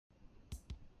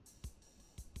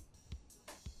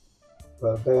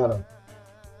Well, Diana,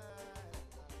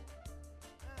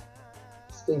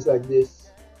 it's things like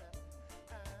this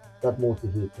that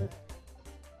motivate me.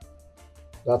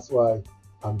 That's why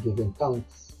I'm giving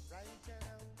thanks.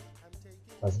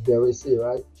 As Barry say,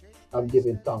 right? I'm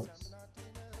giving thanks.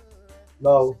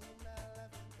 Now,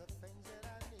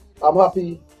 I'm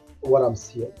happy for what I'm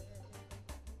seeing.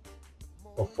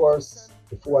 But first,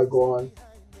 before I go on,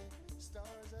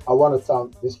 I want to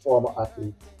thank this former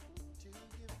athlete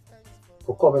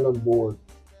for coming on board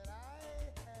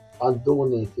and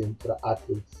donating to the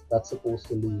athletes that's supposed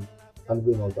to leave and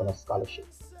win out on a scholarship.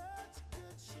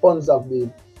 Funds have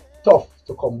been tough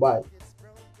to come by,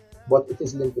 but it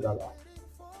is linked with a lot.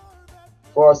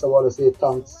 First, I want to say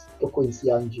thanks to Quincy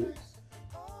and Jules.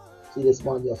 See this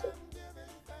man here, sir?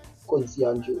 Quincy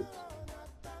and Jules.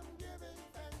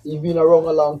 He's been around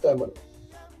a long time.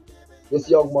 This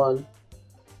young man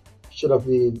should have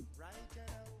been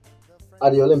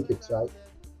at the Olympics, right?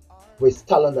 With his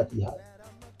talent that he had.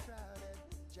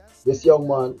 This young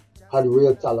man had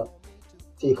real talent.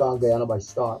 Take on Guyana by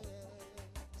storm.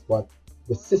 But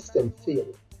the system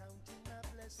failed.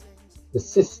 The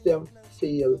system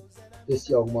failed this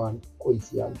young man,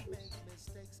 Quincy Andrews.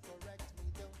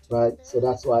 Right? So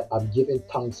that's why I'm giving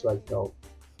thanks right now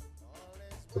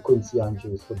to Quincy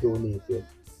Andrews for donating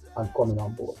and coming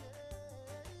on board.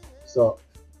 So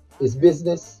his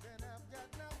business,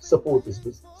 support his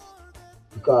business.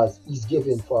 Because he's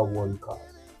giving for a worthy cause.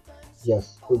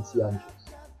 Yes, Quincy Andrews.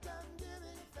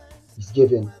 He's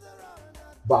giving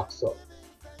back up.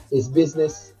 His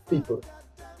business, people,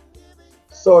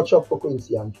 search up for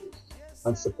Quincy Andrews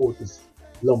and support his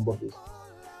lumber business.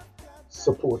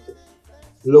 Support it.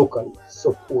 Locally,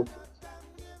 support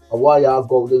it. And while you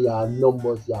go there, you have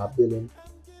numbers, you are building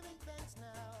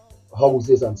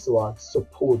houses and so on,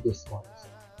 support this man.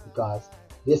 Because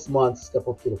this man step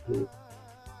up to the plate.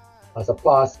 As a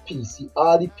past PC,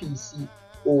 all the PC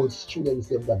old students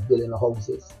them that building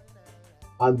houses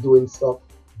and doing stuff,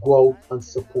 go out and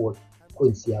support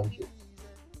Quincy Andrews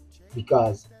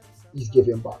because he's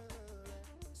giving back.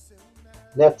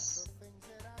 Next,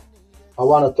 I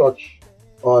want to touch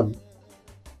on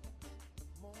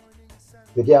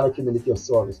the Guyana Community of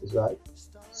Services, right?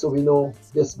 So we know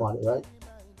this man, right?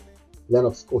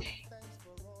 Lennox Kush.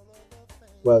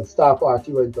 Well, Star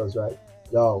Party Rentals, right?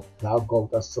 Yo, now go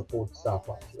out and support Star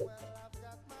Party Rentals.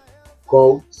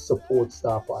 Go support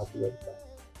Star Party Rentals.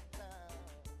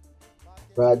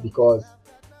 Right? Because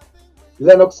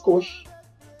Lennox Kush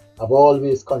have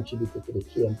always contributed to the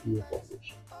KMPA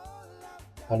Foundation.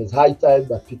 And it's high time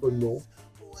that people know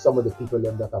some of the people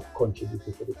that have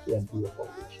contributed to the KMPA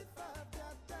Foundation.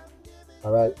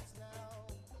 Alright?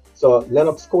 So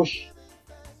Lennox Kush,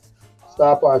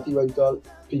 Star Party Rental,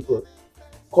 people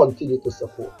continue to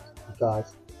support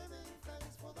because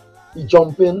he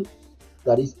jump in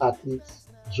that is athletes'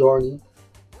 journey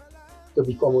to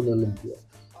become an Olympian.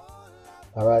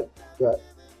 Alright? Yeah.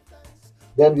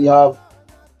 Then we have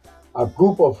a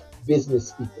group of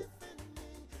business people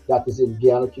that is in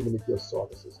Guyana Community of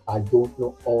Services. I don't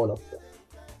know all of them.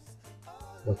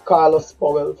 But Carlos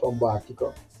Powell from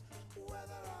Bartica,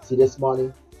 see this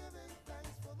money,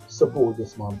 support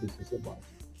this man business in Bartica.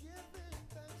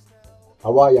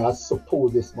 And why I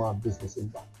support this man business in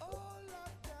Bartica.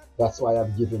 That's why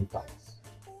I'm giving thanks.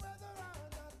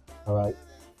 Alright.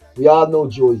 We all know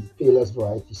Joey, Payless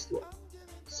Variety Store.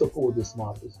 Support this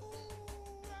man business.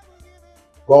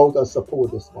 Go out and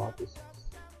support this man business.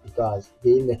 Because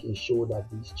they're making sure that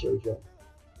these children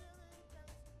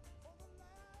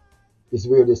is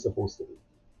where they're supposed to be.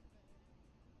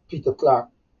 Peter Clark,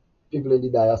 people in the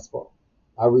diaspora,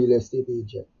 a real estate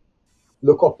agent.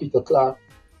 Look up Peter Clark.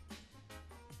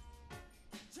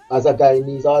 As a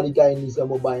Guyanese, all the Guyanese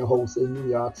are buying a house in New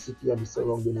York City and the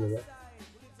surrounding area.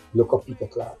 Look up Peter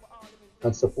Clark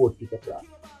and support Peter Clark.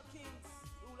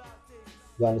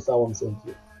 You understand what I'm saying to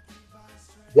you?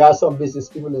 There are some business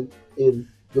people in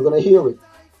you're going to hear it.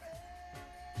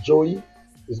 Joey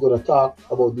is going to talk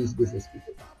about these business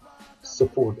people.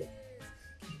 Support them.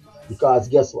 Because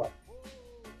guess what?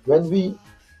 When we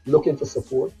looking for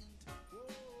support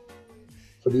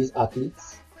for these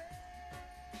athletes,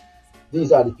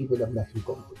 these are the people that we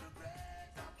come to.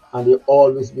 And they're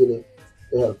always willing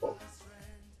to help out.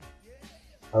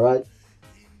 Alright?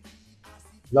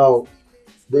 Now,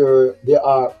 there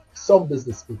are some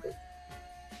business people,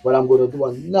 but I'm going to do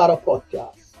another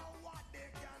podcast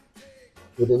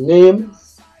with the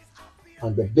names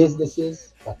and the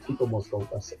businesses that people must go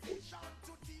and support.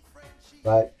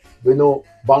 Right? We know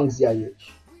Banks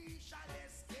IH.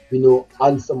 We know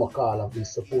Ansa McCall have been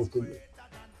supporting you.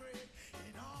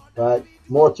 Right?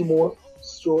 Mortimer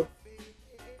Stewart.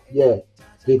 Yeah,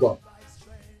 big up,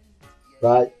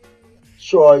 right?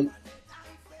 Troy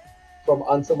from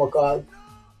Answer McCall,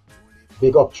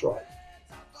 big up Troy.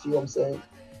 See what I'm saying?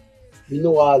 We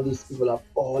know all these people have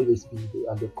always been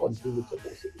there and they continue to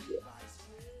also be there,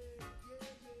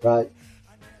 right?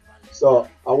 So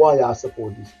I want you to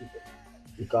support these people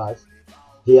because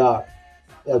they are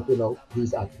helping out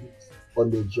these athletes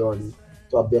on their journey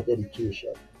to a better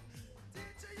education.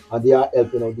 And they are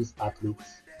helping out these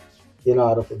athletes in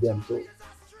order for them to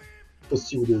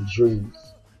pursue their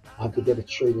dreams and to get the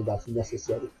training that's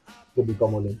necessary to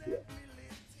become Olympians.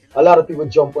 A lot of people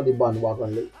jump on the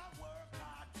bandwagon late,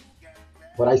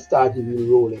 but I started really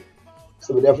rolling.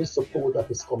 So with every support that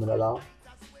is coming along,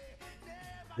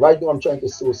 right now I'm trying to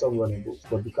sow some running boots,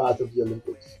 but because of the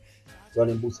Olympics,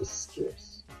 running boots is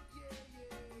scarce.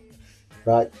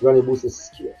 Right? Running boots is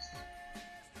scarce.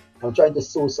 I'm trying to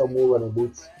sow some more running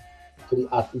boots for the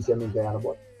athletes in Guyana,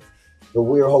 but the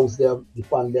warehouse them, the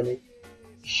pandemic,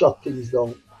 shut things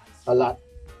down a lot.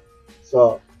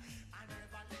 So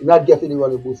you're not getting the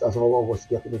running boots as how I was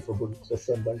getting it for good to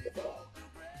send them to Powell.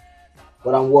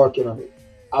 But I'm working on it.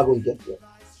 I'm going to get there.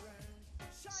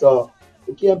 So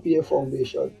the KMPA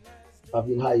Foundation have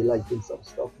been highlighting some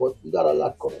stuff, but we got a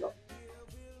lot coming up.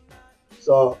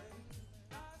 So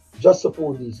just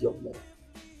support these young men.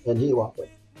 And here what happened.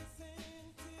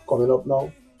 Coming up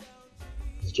now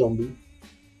is Jumbie.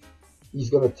 He's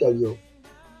going to tell you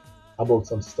about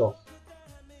some stuff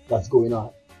that's going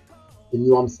on in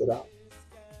New Amsterdam.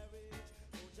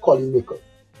 Colin Mickle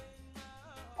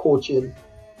coaching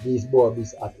these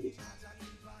Barbies athletes.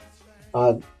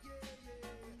 And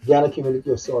Guyana Community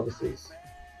of Services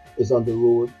is on the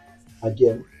road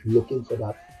again looking for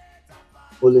that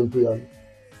Olympian,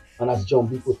 and as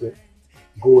Jumbie put it,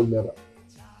 gold medal.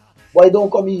 Why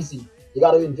don't come easy? You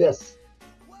gotta invest.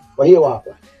 But here what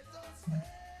happened.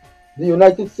 The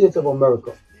United States of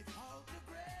America,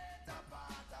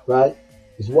 right,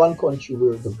 is one country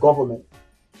where the government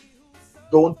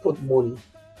don't put money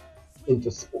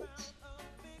into sports.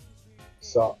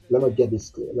 So let me get this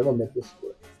clear. Let me make this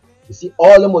clear. You see,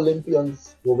 all them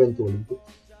Olympians who went to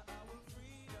Olympics,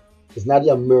 it's not the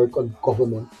American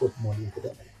government put money into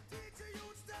them.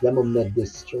 Let me make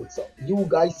this straight. So you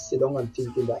guys sit down and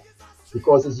thinking that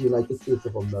because it's the United States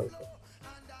of America,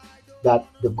 that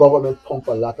the government pump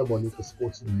a lot of money to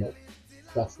sports. No,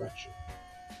 that's not true.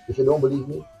 If you don't believe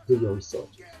me, do your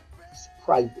research. It's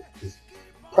private. It's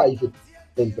private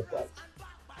enterprise.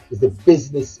 It's the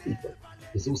business people.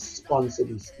 It's who sponsor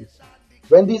these people.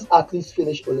 When these athletes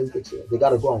finish Olympics, they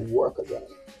gotta go and work again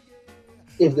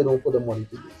if they don't put the money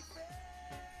to use.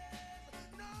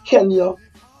 Kenya,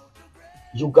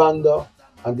 Uganda,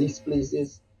 and these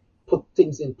places put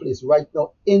things in place. Right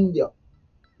now, India,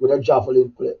 with a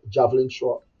javelin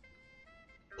throw,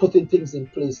 putting things in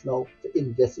place now to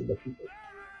invest in the people.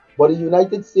 But the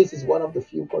United States is one of the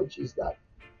few countries that,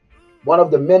 one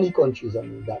of the many countries,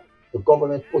 that the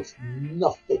government puts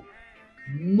nothing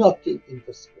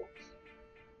into sports.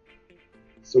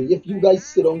 So if you guys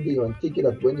sit on there and thinking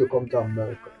that when you come to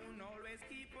America,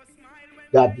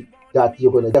 that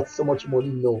you're gonna get so much money,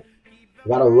 no.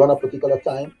 You gotta run a particular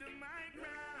time,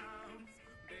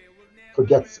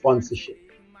 forget sponsorship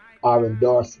or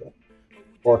endorsement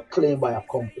or claim by a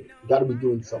company. You gotta be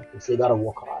doing something, so you gotta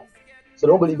work hard. So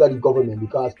don't believe that the government,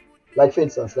 because like for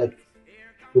instance, like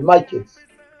with my kids,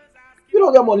 you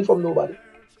don't get money from nobody.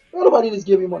 Nobody is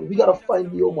giving money. We gotta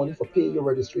find your money for pay your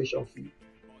registration fee,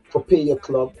 for pay your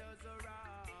club,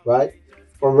 right?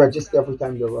 For register every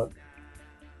time they run.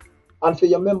 And for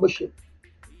your membership.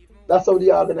 That's how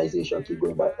the organization keep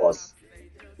going by us.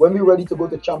 When we're ready to go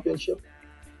to championship,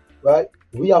 right?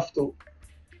 We have to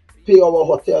pay our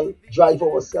hotel, drive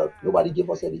ourselves. Nobody give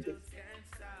us anything.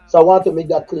 So I want to make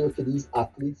that clear to these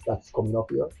athletes that's coming up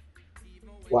here.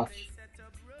 Watch.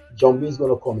 Jumbie is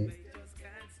gonna come in.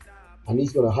 And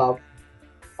he's gonna have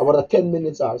about 10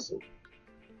 minutes or so.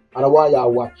 And I want you to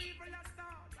watch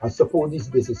and support these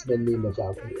businessmen named that you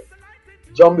have here.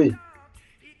 Jumbie,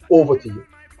 over to you.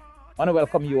 I want to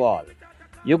welcome you all.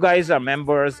 You guys are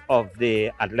members of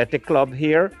the athletic club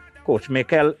here. Coach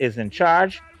Mikel is in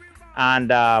charge. And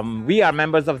we are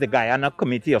members of the Guyana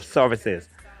Committee of Services.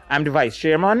 I'm the vice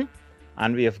chairman.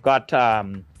 And we've got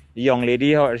the young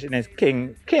lady, her name is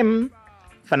Kim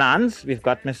Finance. We've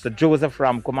got Mr. Joseph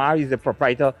Ramkumar. He's the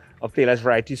proprietor of Taylor's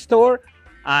Variety Store.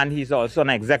 And he's also an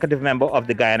executive member of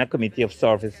the Guyana Committee of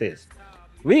Services.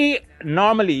 We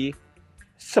normally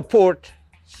support,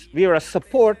 we are a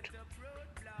support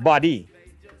body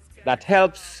that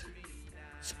helps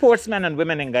sportsmen and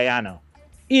women in Guyana,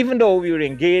 even though we were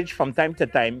engaged from time to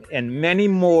time in many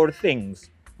more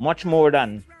things, much more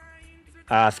than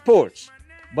sports.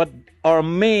 but our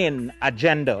main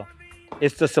agenda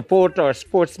is to support our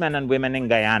sportsmen and women in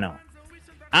Guyana.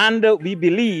 And we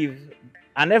believe,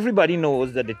 and everybody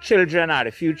knows, that the children are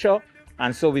the future,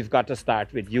 and so we've got to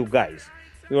start with you guys.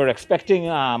 We were expecting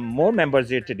more members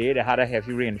here today. They had a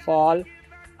heavy rainfall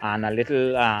and a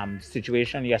little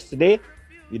situation yesterday.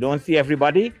 You don't see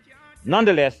everybody.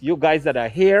 Nonetheless, you guys that are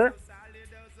here,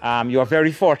 you are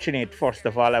very fortunate, first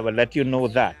of all. I will let you know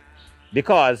that.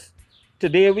 Because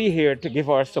today we're here to give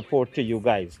our support to you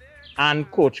guys and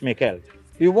Coach Mikel.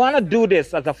 We want to do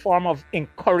this as a form of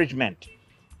encouragement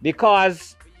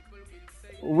because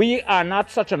we are not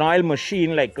such an oil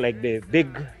machine like the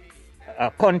big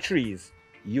countries,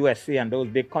 USA and those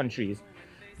big countries,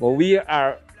 but we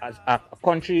are a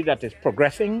country that is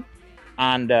progressing,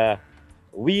 and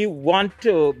we want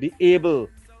to be able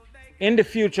in the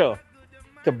future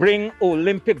to bring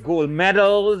Olympic gold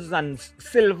medals and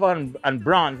silver and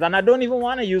bronze. And I don't even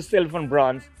want to use silver and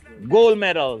bronze, gold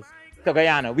medals to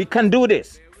Guyana. We can do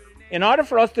this. In order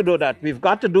for us to do that, we've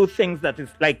got to do things that is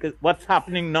like what's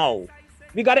happening now.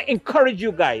 We got to encourage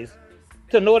you guys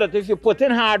to know that if you put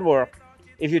in hard work,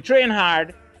 if you train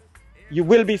hard, you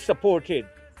will be supported.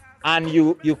 And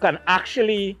you can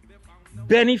actually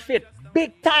benefit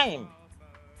big time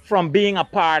from being a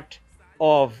part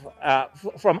of,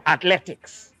 from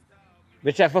athletics,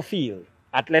 whichever field.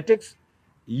 Athletics,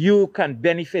 you can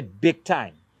benefit big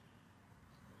time.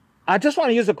 I just want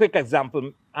to use a quick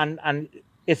example, and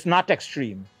it's not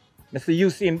extreme.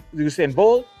 Mr. Usain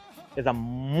Bolt is a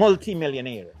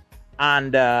multi-millionaire.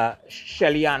 And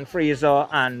Shelly Ann Fraser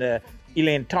and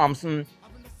Elaine Thompson.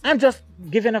 I'm just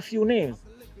giving a few names.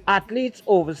 Athletes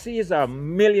overseas are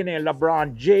millionaire.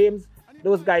 LeBron James,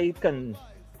 those guys can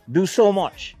do so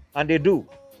much, and they do.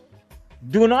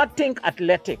 Do not think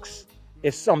athletics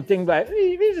is something like,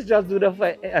 we just do that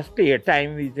for a spare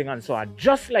time meeting and so on.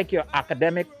 Just like your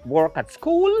academic work at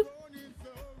school,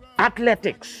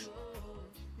 athletics,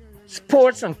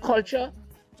 sports and culture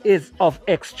is of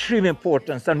extreme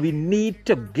importance, and we need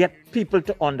to get people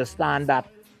to understand that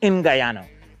in Guyana.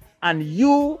 And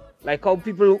you, like how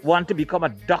people want to become a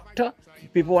doctor,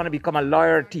 people want to become a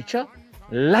lawyer, a teacher,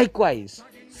 likewise,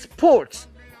 sports,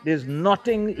 there's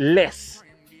nothing less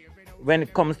when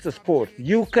it comes to sports.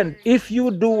 You can, if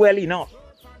you do well enough,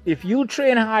 if you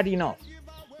train hard enough,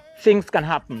 things can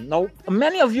happen. Now,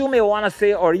 many of you may want to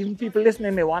say, or even people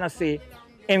listening may want to say,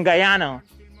 in Guyana,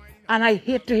 and I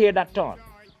hate to hear that term.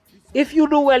 If you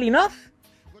do well enough,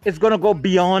 it's going to go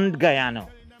beyond Guyana.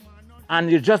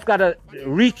 And you just got to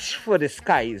reach for the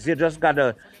skies. You just got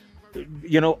to,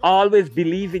 always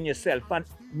believe in yourself. And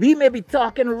we may be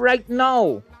talking right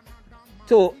now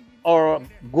to our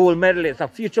gold medalists, our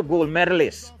future gold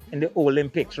medalists in the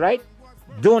Olympics, right?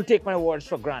 Don't take my words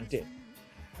for granted.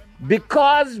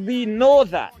 Because we know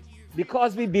that,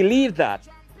 because we believe that,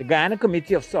 the Guyana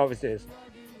Committee of Services,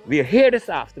 we are here this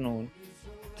afternoon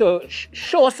to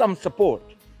show some support,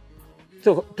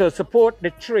 to support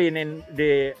the training,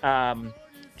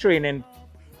 training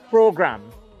program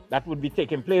that would be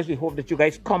taking place. We hope that you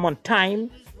guys come on time.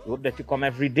 We hope that you come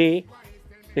every day.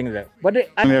 Things like that. But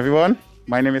Hello everyone,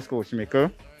 my name is Coach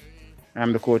Mikel.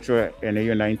 I'm the coach for NA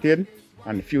United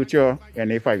and the future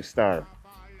NA 5-star.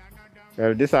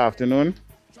 Well, this afternoon,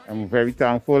 I'm very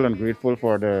thankful and grateful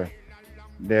for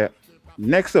the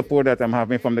next support that I'm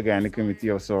having from the Guyana Committee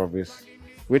of Service,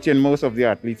 which in most of the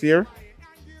athletes here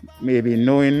may be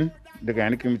knowing the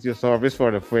Guyana Committee of Service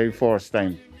for the very first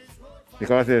time,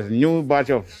 because there's a new batch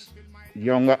of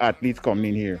younger athletes coming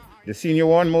in here. The senior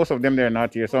one, most of them, they're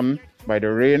not here. Some by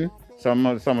the rain, some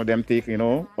of them take,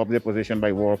 up their position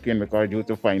by working because due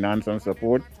to finance and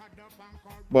support.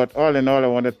 But all in all, I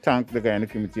want to thank the Guyana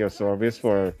Committee of Service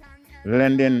for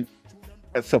lending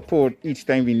support each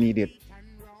time we need it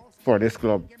for this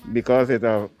club, because it's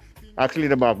actually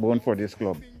the backbone for this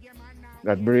club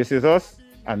that braces us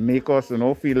and make us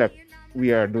feel like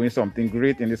we are doing something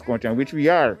great in this country, and which we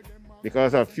are,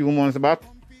 because a few months back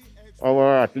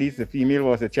our athletes, the female,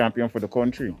 was a champion for the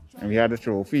country, and we had a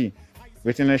trophy,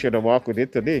 which I should have walked with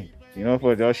it today,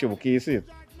 for just showcase it.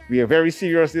 We are very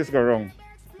serious this go around,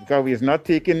 because we is not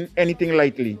taking anything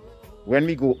lightly. When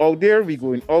we go out there, we're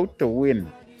going out to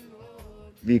win.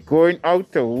 We're going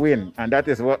out to win, and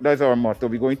that's our motto.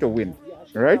 We're going to win,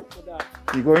 right?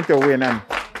 We're going to win, and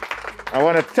I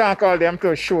want to thank all them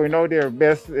for showing out their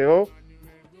best,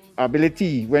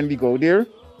 ability when we go there,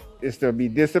 is to be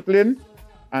disciplined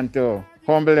and to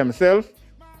humble themselves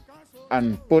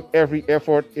and put every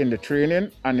effort in the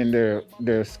training and in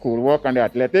the schoolwork and the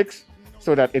athletics,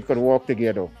 so that it could work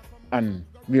together, and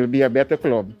we'll be a better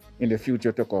club in the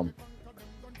future to come.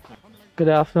 Good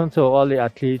afternoon to all the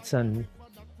athletes and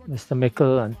Mr.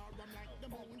 Mickle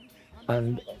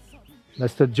and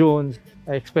Mr. Jones.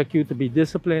 I expect you to be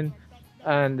disciplined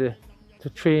and to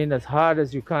train as hard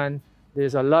as you can.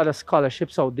 There's a lot of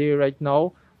scholarships out there right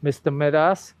now. Mr.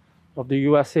 Medas of the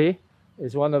USA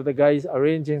is one of the guys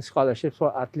arranging scholarships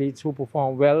for athletes who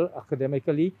perform well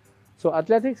academically. So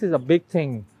athletics is a big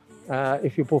thing.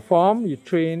 If you perform, you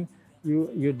train,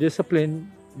 you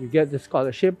discipline, you get the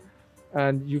scholarship,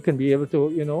 and you can be able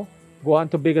to, go on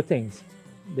to bigger things.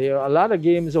 There are a lot of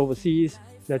games overseas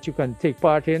that you can take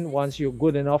part in once you're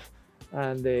good enough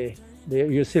and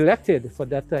you're selected for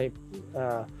that type,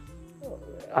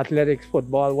 athletics,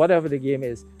 football, whatever the game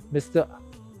is. Mr.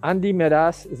 Andy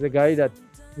Medas is the guy that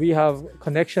we have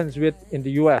connections with in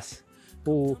the US,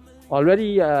 who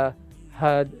already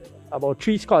had about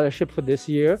 3 scholarships for this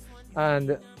year,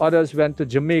 and others went to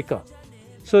Jamaica.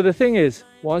 So the thing is,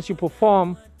 once you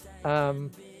perform,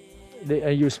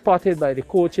 you're spotted by the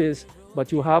coaches,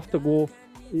 but you have to go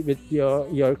with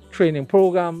your training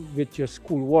program, with your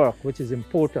school work, which is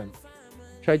important.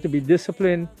 Try to be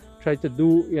disciplined, try to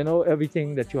do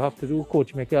everything that you have to do.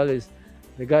 Coach Mikel is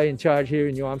the guy in charge here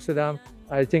in New Amsterdam.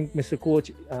 I think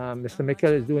Mr.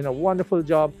 Mikel is doing a wonderful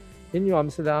job in New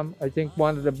Amsterdam. I think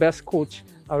one of the best coach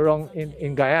around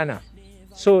in Guyana.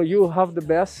 So you have the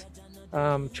best.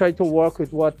 Try to work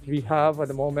with what we have at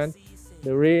the moment.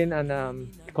 The rain and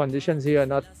conditions here are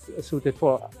not suited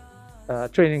for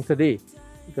training today,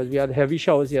 because we had heavy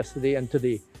showers yesterday and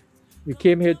today. We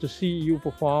came here to see you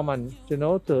perform and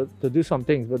to do some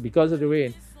things, but because of the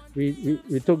rain,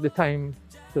 we took the time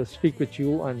to speak with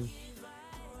you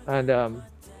and to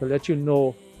let you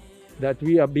know that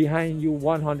we are behind you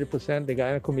 100%. The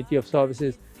Guyana Committee of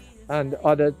Services and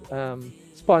other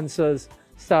sponsors,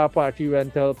 Star Party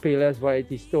Rental, Payless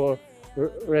Variety Store,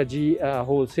 Reggie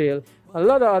Wholesale. A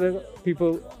lot of other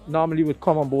people normally would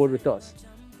come on board with us.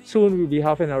 Soon we'll be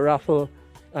having a raffle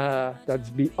that's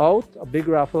be out, a big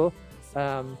raffle,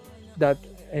 that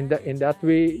in that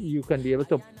way you can be able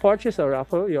to purchase a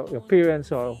raffle, your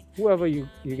parents or whoever you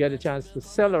get a chance to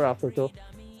sell a raffle to,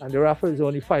 and the raffle is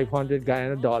only 500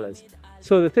 Guyana dollars.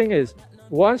 So the thing is,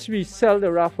 once we sell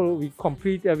the raffle, we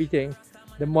complete everything,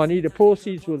 the money, the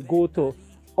proceeds will go to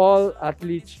all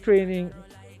athletes training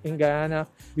in Guyana.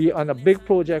 We are on a big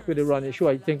project with the running shoe.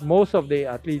 I think most of the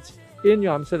athletes in New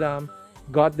Amsterdam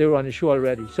got their running shoe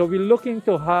already. So we're looking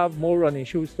to have more running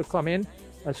shoes to come in.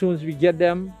 As soon as we get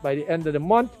them by the end of the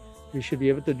month, we should be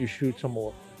able to distribute some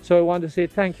more. So I want to say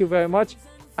thank you very much,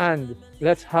 and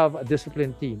let's have a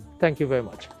disciplined team. Thank you very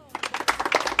much.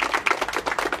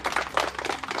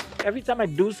 Every time I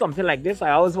do something like this,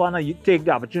 I always want to take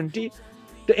the opportunity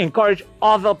to encourage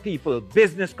other people,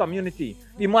 business community.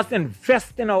 We must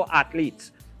invest in our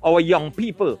athletes, our young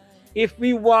people. If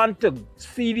we want to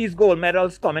see these gold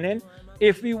medals coming in,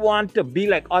 if we want to be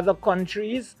like other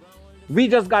countries, we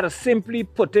just got to simply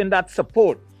put in that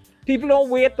support. People don't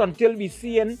wait until we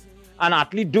see an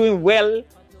athlete doing well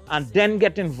and then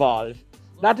get involved.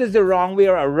 That is the wrong way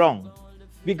around.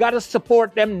 We got to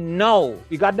support them now.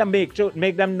 We got to make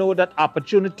them know that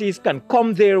opportunities can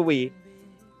come their way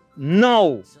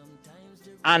now.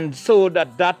 And so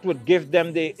that would give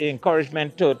them the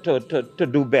encouragement to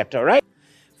do better, right?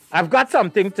 I've got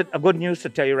a good news to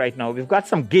tell you right now. We've got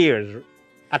some gears,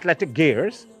 athletic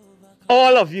gears.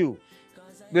 All of you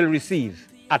will receive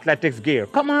athletics gear.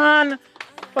 Come on,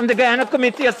 from the Guyana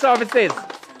Committee of Services.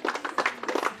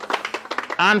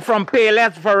 And from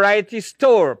Payless Variety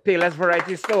Store. Payless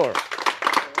Variety Store.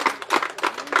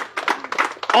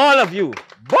 All of you.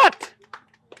 But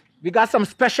we got some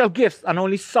special gifts and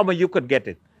only some of you could get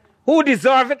it. Who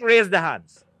deserve it? Raise the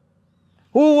hands.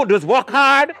 Who does work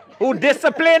hard? Who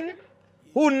discipline?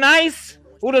 Who nice?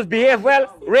 Who does behave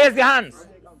well? Raise your hands.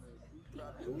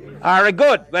 All right,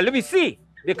 good. Well, let me see.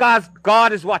 Because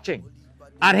God is watching.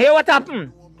 And here what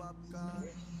happened.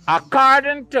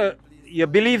 According to your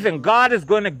belief in God, is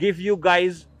going to give you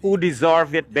guys who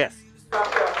deserve it best. I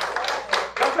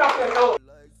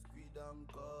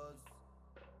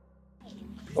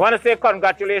want to say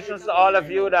congratulations to all of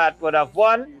you that would have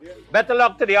won. Better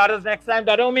luck to the others next time.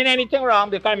 That don't mean anything wrong,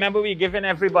 because remember we're giving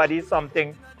everybody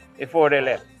something before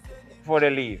they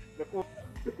leave.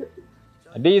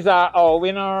 These are our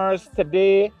winners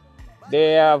today.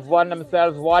 They have won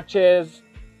themselves watches,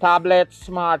 tablets,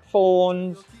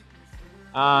 smartphones,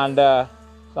 and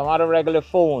some other regular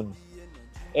phones.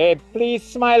 Hey, please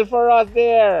smile for us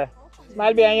there.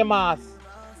 Smile behind your mask.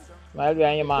 Smile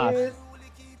behind your mask.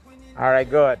 All right,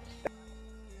 good.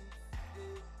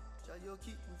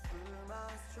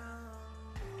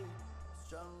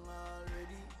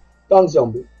 Thanks,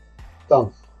 Jambi.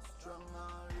 Thanks.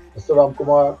 Mr.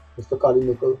 Ramkumar, Mr. Kali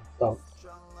Nickel, thanks.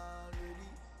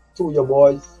 Two of your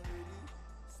boys,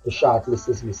 the shortlist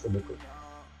is Mr. Mickle.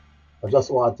 I just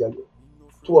want to tell you,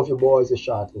 two of your boys are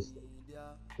shortlisted.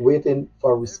 Waiting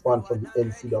for a response from the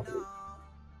NCAA.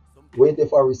 Waiting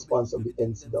for a response from the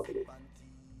NCAA.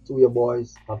 Two of your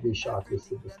boys have been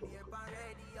shortlisted, Mr. Mickle.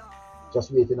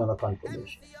 Just waiting on a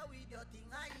confirmation.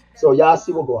 So y'all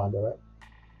see what go on there, right?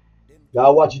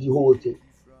 Y'all watch the whole thing.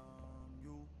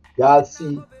 Y'all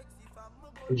see.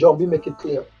 Jump, we make it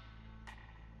clear.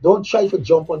 Don't try to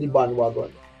jump on the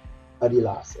bandwagon at the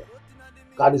last year.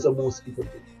 That is what most people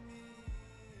do.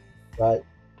 Right?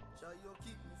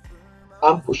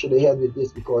 I'm pushing ahead with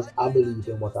this because I believe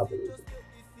in what I believe in.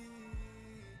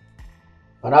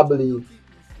 And I believe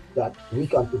that we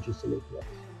can produce elite players.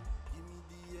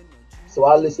 So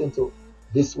I listen to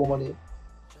this woman here,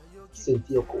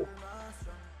 Cynthia Cole.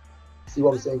 See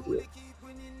what I'm saying to you?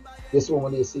 This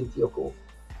woman is Cynthia Cole.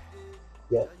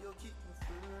 Yeah.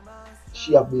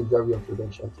 She have been very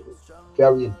influential today.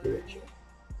 Very influential.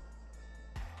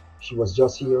 She was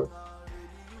just here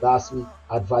last week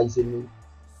advising me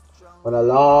on a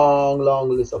long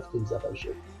list of things that I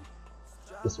should.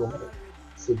 This woman,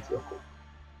 Cynthia Cole.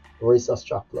 Racers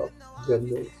Track Club, Glen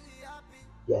Mills.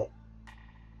 Yeah.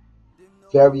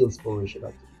 Very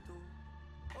inspirational.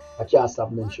 I can't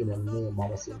stop mentioning her name,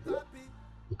 Mama Cynthia,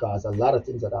 because a lot of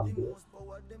things that I'm doing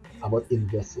about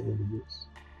investing in the youth.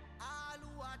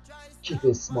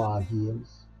 Keeping small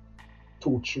games,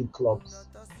 2-3 clubs,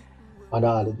 and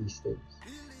all of these things.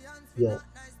 Yeah.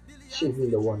 She's been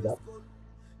the one that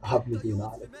have me doing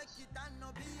all of this.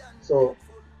 So,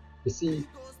 you see,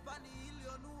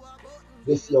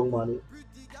 this young man,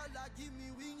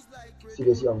 see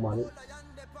this young man,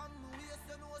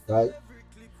 right?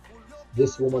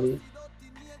 This woman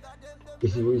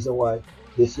is the reason why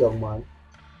this young man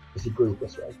is the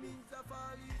greatest right now.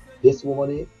 This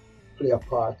woman play a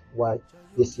part why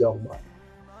this young man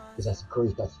is as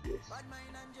great as he is.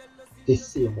 This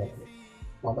same woman,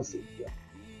 Mama Cynthia.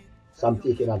 So I'm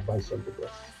taking advice from the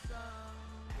best.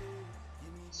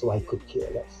 So I could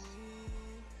care less.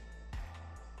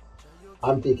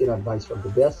 I'm taking advice from the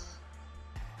best.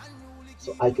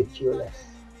 So I could care less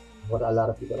what a lot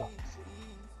of people have to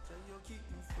say.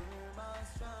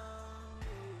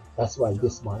 That's why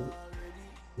this man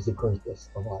is the greatest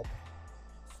of all time.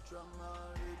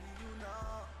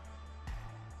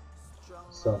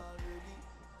 So,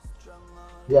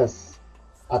 yes,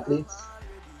 athletes,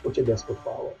 put your best foot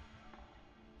forward.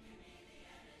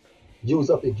 Use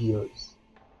up your gears.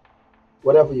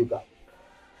 Whatever you got.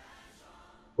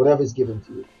 Whatever is given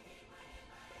to you.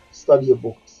 Study your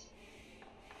books.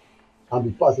 And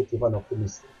be positive and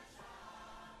optimistic.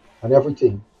 And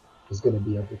everything is going to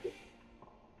be everything.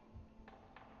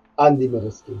 Andy made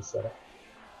a skill setup.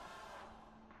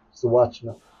 So watch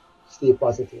now. Stay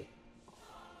positive.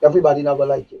 Everybody never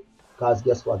like you. Because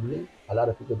guess what? Me, a lot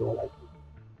of people don't like me.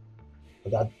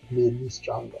 But that made me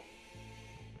stronger.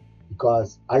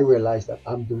 Because I realized that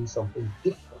I'm doing something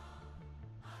different.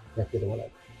 That they don't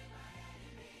like me.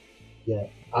 Yeah,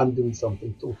 I'm doing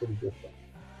something totally different.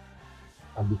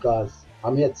 And because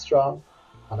I'm headstrong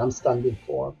and I'm standing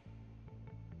firm,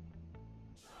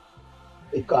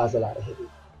 it caused a lot of headache.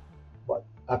 But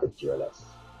I could care less.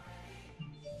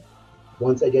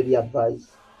 Once I get the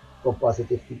advice from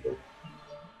positive people,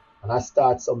 and I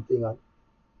start something and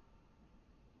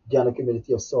get a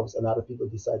community of subs and other people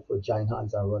decide to join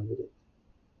hands and run with it,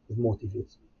 it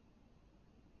motivates me.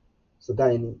 So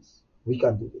Guyanese, we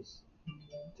can do this.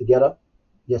 Together,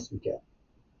 yes we can.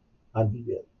 And we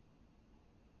will.